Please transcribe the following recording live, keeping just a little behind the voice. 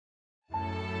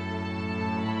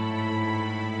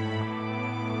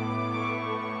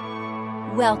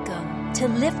Welcome to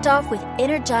Lift Off with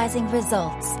Energizing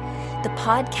Results, the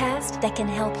podcast that can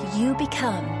help you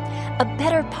become a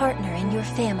better partner in your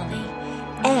family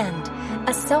and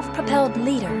a self-propelled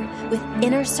leader with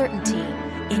inner certainty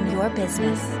in your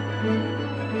business.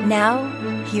 Now,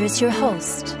 here's your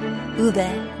host,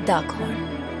 Uwe Daghorn.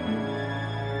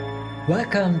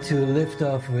 Welcome to Lift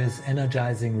Off with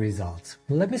Energizing Results.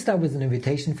 Let me start with an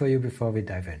invitation for you before we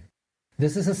dive in.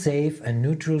 This is a safe and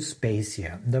neutral space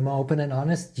here. The more open and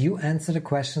honest you answer the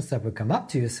questions that will come up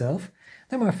to yourself,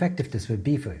 the more effective this will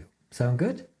be for you. Sound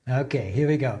good? Okay, here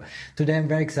we go. Today I'm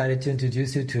very excited to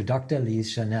introduce you to Dr.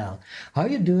 Lise Chanel. How are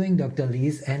you doing, Dr.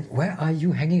 Lise, and where are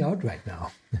you hanging out right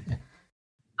now?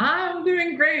 I'm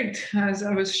doing great. As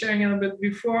I was sharing a little bit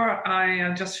before,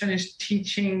 I just finished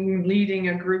leading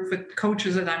a group with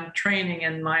coaches that I'm training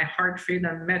in my Heart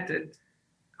Freedom Method.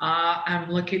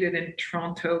 I'm located in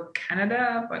Toronto,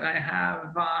 Canada, but I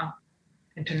have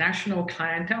international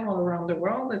clientele all around the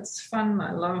world. It's fun.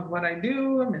 I love what I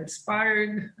do. I'm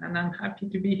inspired, and I'm happy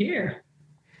to be here.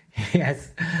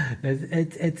 Yes,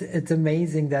 it's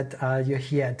amazing that you're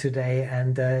here today,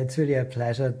 and it's really a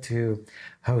pleasure to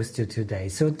host you today.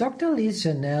 So Dr. Lise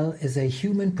Chanel is a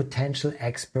human potential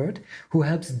expert who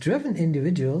helps driven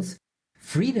individuals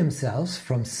free themselves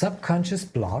from subconscious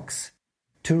blocks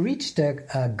to reach their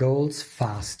goals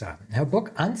faster. Her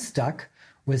book, Unstuck,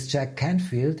 with Jack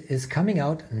Canfield, is coming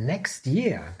out next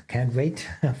year. Can't wait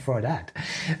for that.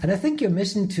 And I think your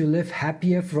mission to live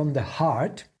happier from the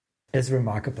heart is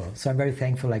remarkable. So I'm very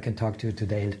thankful I can talk to you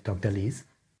today, Dr. Lise.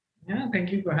 Yeah,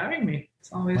 thank you for having me.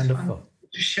 It's always wonderful fun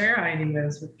to share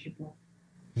ideas with people.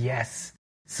 Yes.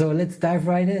 So let's dive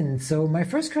right in. So my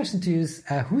first question to you is,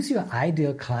 who's your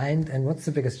ideal client and what's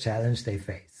the biggest challenge they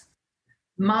face?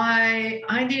 My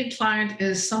ideal client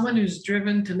is someone who's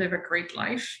driven to live a great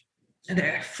life.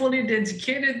 They're fully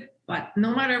dedicated, but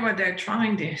no matter what they're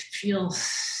trying, they feel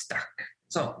stuck.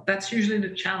 So that's usually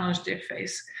the challenge they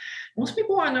face. Most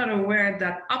people are not aware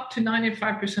that up to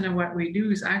 95% of what we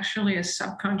do is actually a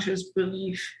subconscious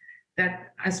belief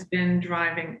that has been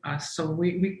driving us. So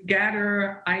we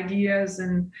gather ideas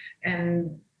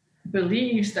and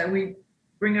beliefs that we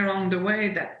bring along the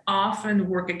way that often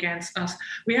work against us.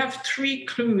 We have 3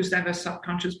 clues that have a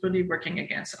subconscious belief working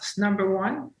against us. Number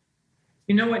 1,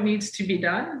 you know what needs to be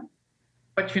done,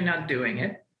 but you're not doing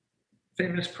it.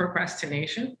 Famous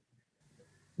procrastination.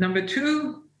 Number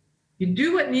 2, you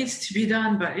do what needs to be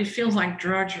done, but it feels like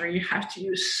drudgery. You have to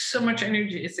use so much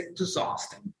energy, it's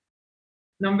exhausting.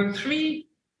 Number 3,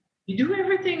 you do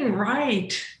everything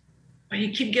right, but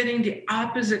you keep getting the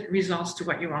opposite results to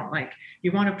what you want. Like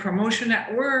you want a promotion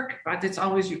at work, but it's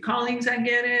always your colleagues that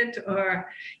get it,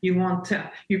 or you want to,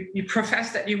 you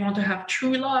profess that you want to have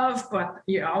true love, but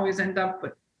you always end up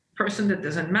with a person that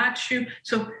doesn't match you.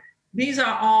 So these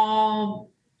are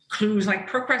all clues. Like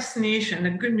procrastination.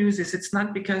 The good news is it's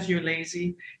not because you're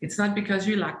lazy. It's not because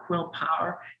you lack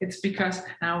willpower. It's because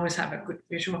I always have a good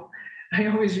visual. I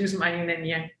always use my yin and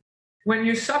yang. When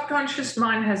your subconscious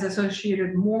mind has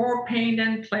associated more pain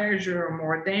than pleasure or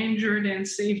more danger than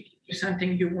safety to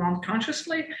something you want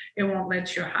consciously, it won't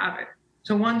let you have it.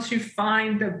 So once you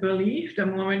find the belief, the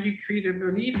moment you create a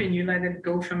belief and you let it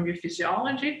go from your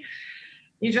physiology,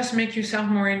 you just make yourself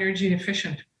more energy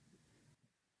efficient.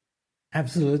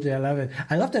 Absolutely, I love it.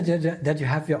 I love that you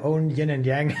have your own yin and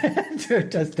yang to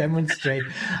just demonstrate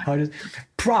how to.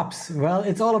 Props. Well,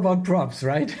 it's all about props,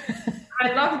 right?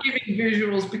 I love giving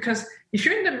visuals because if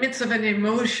you're in the midst of an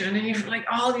emotion and you feel like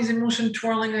all these emotions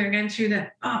twirling against you,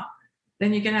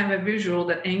 then you can have a visual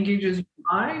that engages your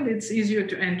mind. It's easier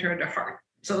to enter the heart.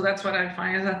 So that's what I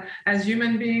find is that as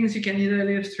human beings, you can either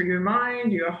live through your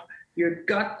mind, your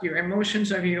gut, your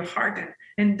emotions, or your heart.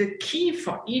 And the key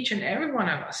for each and every one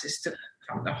of us is to live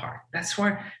from the heart. That's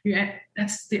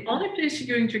the only place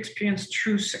you're going to experience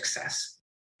true success.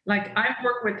 Like I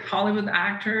work with Hollywood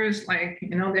actors, they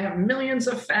have millions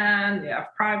of fans, they have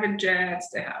private jets,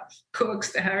 they have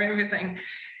cooks, they have everything.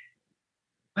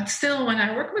 But still, when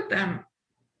I work with them,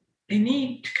 they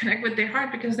need to connect with their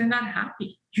heart because they're not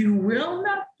happy. You will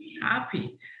not be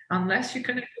happy unless you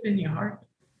connect in your heart.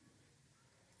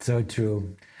 So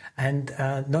true. And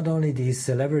not only these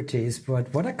celebrities,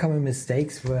 but what are common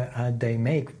mistakes where they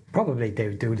make? Probably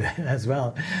they do that as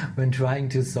well when trying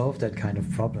to solve that kind of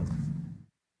problem.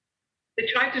 They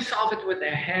try to solve it with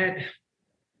their head.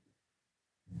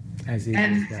 As easy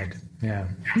as that. Yeah.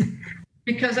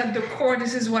 Because at the core,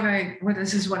 this is what I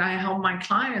help my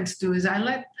clients do is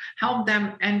help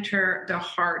them enter the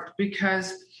heart,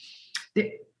 because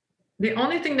the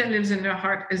only thing that lives in their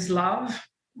heart is love,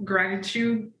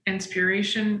 gratitude,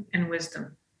 inspiration, and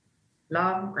wisdom.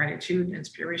 love, gratitude,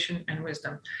 inspiration, and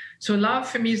wisdom. So love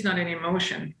for me is not an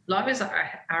emotion. Love is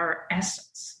our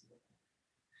essence.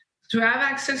 To have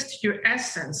access to your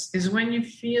essence is when you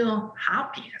feel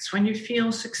happy. It's when you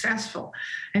feel successful.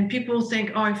 And people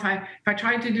think, oh, if I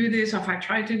try to do this, or if I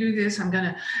try to do this, I'm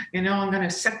gonna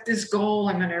set this goal,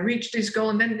 I'm gonna reach this goal.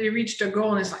 And then they reach the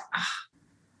goal and it's like,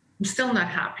 I'm still not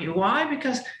happy. Why?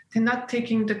 Because they're not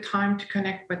taking the time to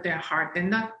connect with their heart. They're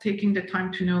not taking the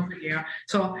time to know who they are.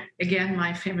 So again,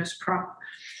 my famous prop.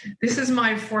 This is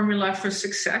my formula for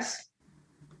success.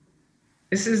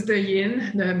 This is the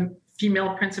yin, the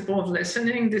female principle of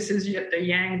listening. This is the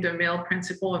yang, the male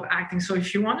principle of acting. So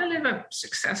if you want to live a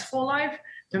successful life,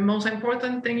 the most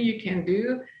important thing you can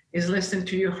do is listen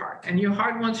to your heart. And your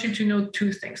heart wants you to know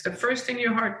two things. The first thing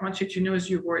your heart wants you to know is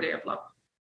you're worthy of love.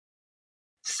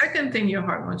 Second thing your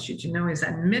heart wants you to know is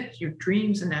admit your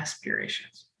dreams and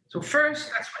aspirations. So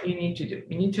first, that's what you need to do.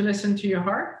 You need to listen to your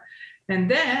heart. And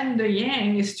then the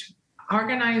yang is to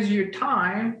organize your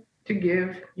time to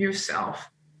give yourself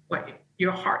what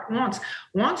your heart wants.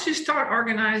 Once you start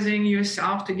organizing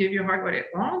yourself to give your heart what it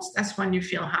wants, that's when you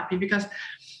feel happy. Because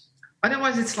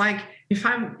otherwise it's like,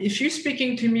 if you're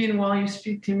speaking to me and while you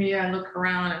speak to me, I look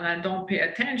around and I don't pay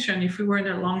attention. If we were in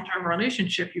a long-term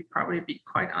relationship, you'd probably be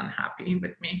quite unhappy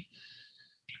with me.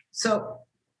 So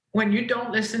when you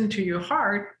don't listen to your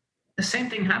heart, the same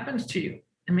thing happens to you.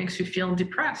 It makes you feel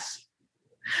depressed.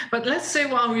 But let's say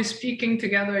while we're speaking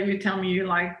together, you tell me you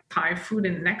like Thai food,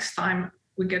 and next time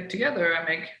we get together, I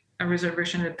make a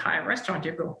reservation at a Thai restaurant.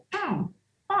 You go,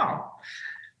 wow.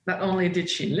 Not only did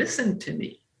she listen to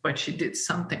me, but she did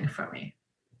something for me.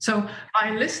 So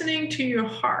by listening to your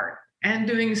heart and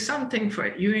doing something for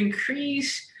it, you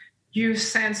increase your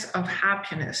sense of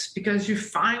happiness because you're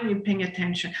finally paying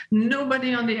attention.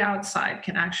 Nobody on the outside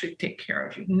can actually take care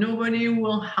of you. Nobody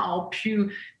will help you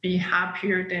be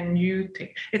happier than you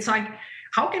think. It's like,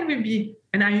 how can we be,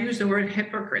 and I use the word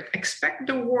hypocrite, expect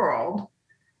the world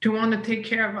to want to take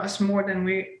care of us more than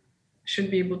we should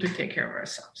be able to take care of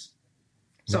ourselves.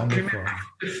 So Wonderful. Remember,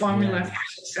 the formula for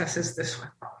success is this one.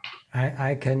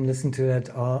 I can listen to that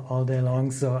all day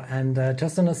long. So, and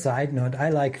just on a side note, I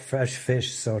like fresh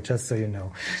fish. So just so you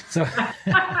know, so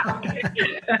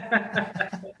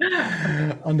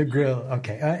on the grill.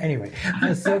 Okay. Anyway,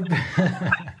 so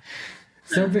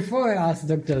before I ask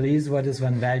Dr. Lise what is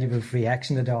one valuable free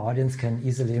action that our audience can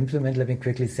easily implement, let me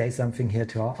quickly say something here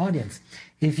to our audience.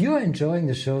 If you are enjoying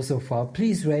the show so far,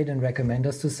 please rate and recommend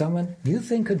us to someone you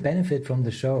think could benefit from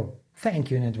the show.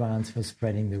 Thank you in advance for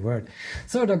spreading the word.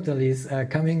 So, Dr. Lise,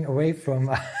 coming away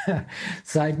from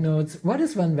side notes, what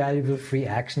is one valuable free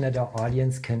action that our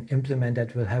audience can implement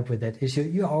that will help with that issue?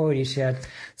 You already shared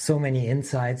so many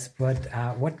insights, but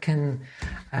what can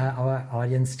our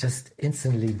audience just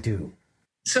instantly do?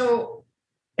 So,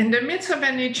 in the midst of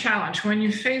any challenge, when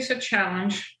you face a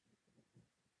challenge,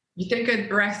 you take a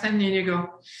breath and then you go,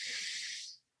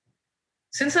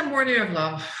 since I'm worthy of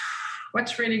love,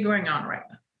 what's really going on right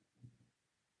now?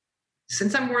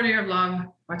 Since I'm worthy of love,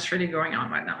 what's really going on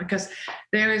right now? Because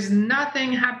there is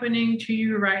nothing happening to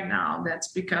you right now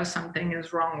that's because something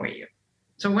is wrong with you.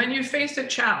 So when you face a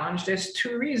challenge, there's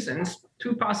two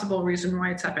possible reasons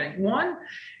why it's happening. One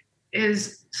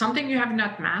is something you have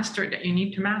not mastered that you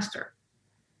need to master.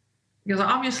 Because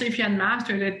obviously, if you had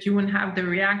mastered it, you wouldn't have the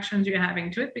reactions you're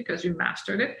having to it because you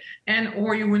mastered it,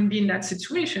 or you wouldn't be in that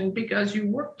situation because you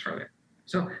worked through it.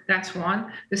 So that's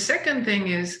one. The second thing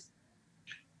is,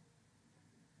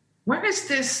 where is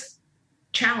this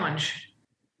challenge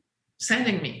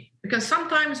sending me? Because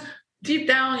sometimes deep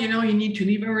down, you need to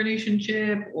leave a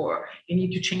relationship or you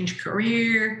need to change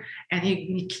career, and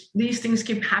these things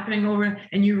keep happening over,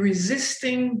 and you're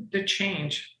resisting the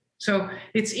change. So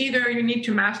it's either you need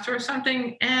to master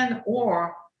something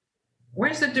or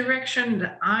where's the direction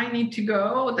that I need to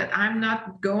go that I'm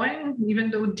not going, even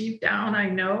though deep down I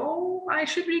know I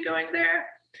should be going there,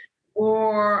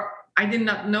 or I did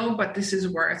not know, but this is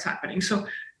where it's happening. So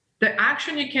the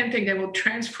action you can take that will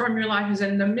transform your life is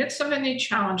in the midst of any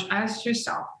challenge, ask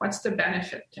yourself, what's the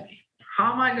benefit to me?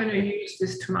 How am I going to use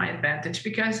this to my advantage?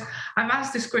 Because I've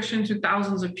asked this question to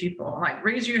thousands of people, like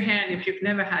raise your hand if you've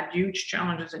never had huge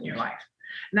challenges in your life.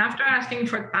 And after asking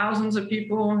for thousands of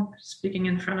people, speaking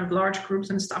in front of large groups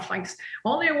and stuff like this,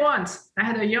 only once I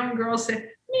had a young girl say,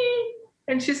 me.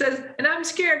 And she says, and I'm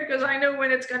scared because I know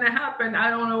when it's going to happen. I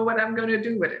don't know what I'm going to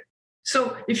do with it.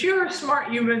 So if you're a smart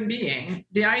human being,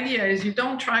 the idea is you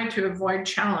don't try to avoid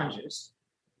challenges.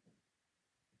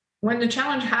 When the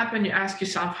challenge happens, you ask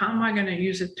yourself, how am I going to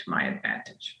use it to my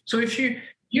advantage? So if you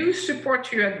use support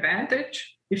to your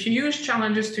advantage, if you use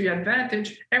challenges to your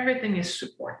advantage, everything is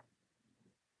support.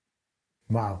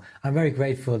 Wow, I'm very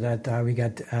grateful that we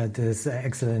got this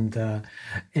excellent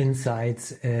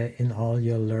insights in all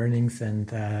your learnings and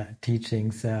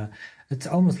teachings. It's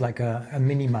almost like a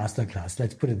mini masterclass.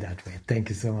 Let's put it that way. Thank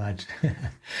you so much.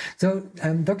 So,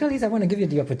 Dr. Lise, I want to give you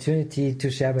the opportunity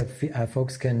to share where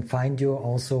folks can find you.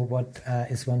 Also, what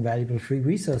is one valuable free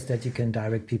resource that you can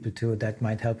direct people to that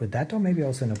might help with that, or maybe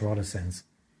also in a broader sense?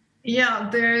 Yeah,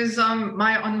 there's on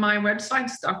my website,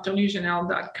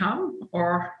 drlisenel.com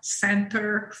or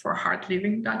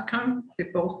centerforheartliving.com. They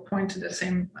both point to the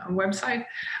same website.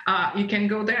 You can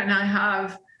go there, and I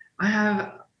have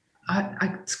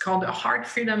it's called a Heart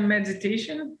Freedom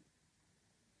Meditation,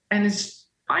 and it's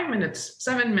 5 minutes,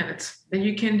 7 minutes that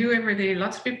you can do every day.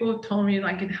 Lots of people have told me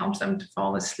like it helps them to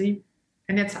fall asleep.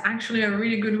 And it's actually a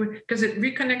really good way because it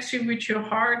reconnects you with your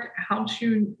heart, helps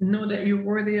you know that you're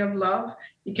worthy of love.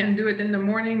 You can do it in the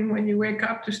morning when you wake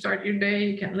up to start your day.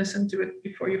 You can listen to it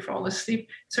before you fall asleep.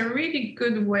 It's a really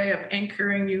good way of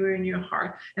anchoring you in your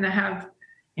heart. And I have,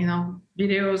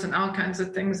 videos and all kinds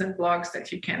of things and blogs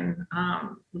that you can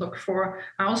look for.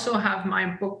 I also have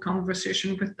my book,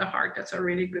 Conversation with the Heart. That's a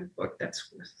really good book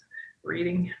that's worth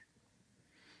reading.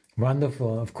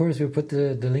 Wonderful. Of course, we'll put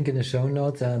the link in the show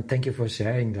notes. And thank you for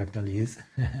sharing, Dr. Lise.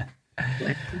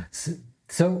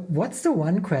 So what's the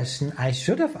one question I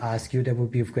should have asked you that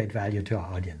would be of great value to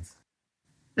our audience?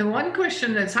 The one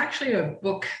question that's actually a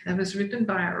book that was written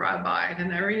by a rabbi,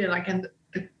 and I really like, and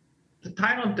the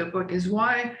title of the book is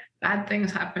Why Bad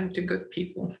Things Happen to Good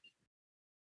People.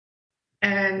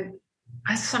 And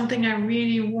that's something I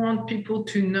really want people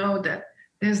to know, that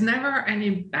there's never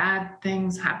any bad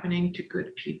things happening to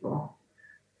good people.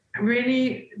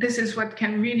 Really, this is what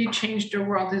can really change the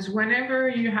world, is whenever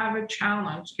you have a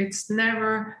challenge, it's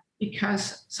never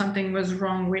because something was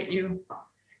wrong with you.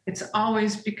 It's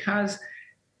always because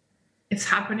it's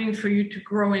happening for you to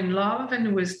grow in love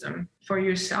and wisdom for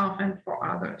yourself and for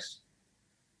others.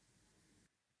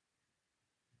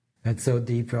 That's so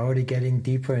deep. We're already getting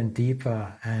deeper and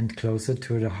deeper and closer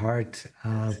to the heart.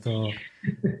 So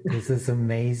this is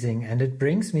amazing. And it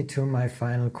brings me to my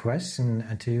final question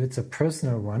to you. It's a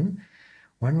personal one.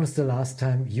 When was the last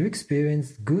time you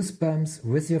experienced goosebumps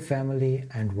with your family,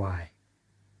 and why?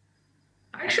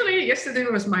 Actually, yesterday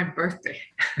was my birthday.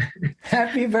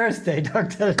 Happy birthday,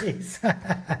 Dr. Lise.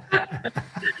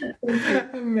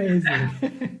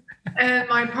 Amazing. And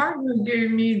my partner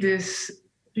gave me this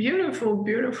beautiful,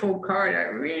 beautiful card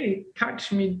that really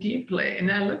touched me deeply. And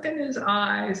I looked in his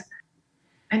eyes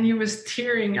and he was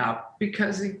tearing up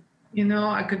because,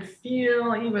 I could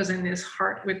feel he was in his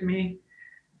heart with me.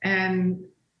 And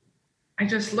I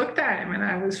just looked at him and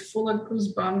I was full of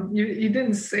goosebumps. He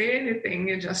didn't say anything.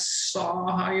 You just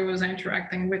saw how he was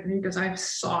interacting with me, because I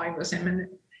saw it was him and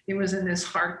he was in his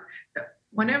heart.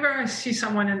 Whenever I see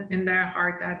someone in their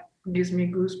heart, that gives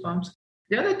me goosebumps.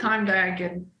 The other time that I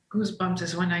get goosebumps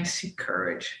is when I see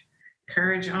courage.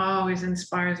 Courage always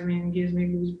inspires me and gives me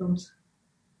goosebumps.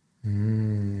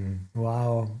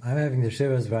 Wow, I'm having the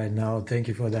shivers right now. Thank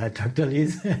you for that, Dr.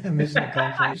 Lise. Mission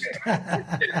accomplished.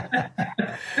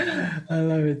 I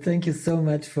love it. Thank you so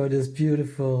much for this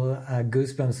beautiful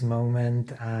goosebumps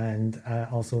moment. And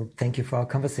also thank you for our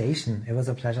conversation. It was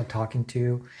a pleasure talking to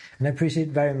you. And I appreciate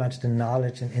very much the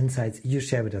knowledge and insights you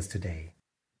share with us today.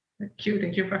 Thank you.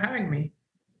 Thank you for having me.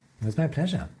 It was my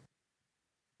pleasure.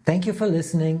 Thank you for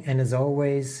listening. And as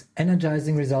always,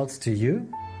 energizing results to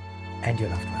you and your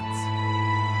loved ones.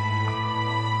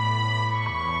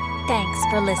 Thanks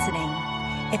for listening.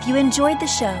 If you enjoyed the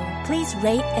show, please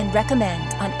rate and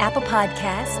recommend on Apple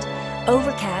Podcast,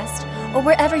 Overcast, or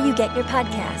wherever you get your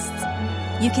podcasts.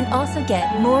 You can also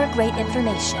get more great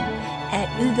information at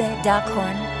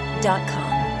uvedockhorn.com.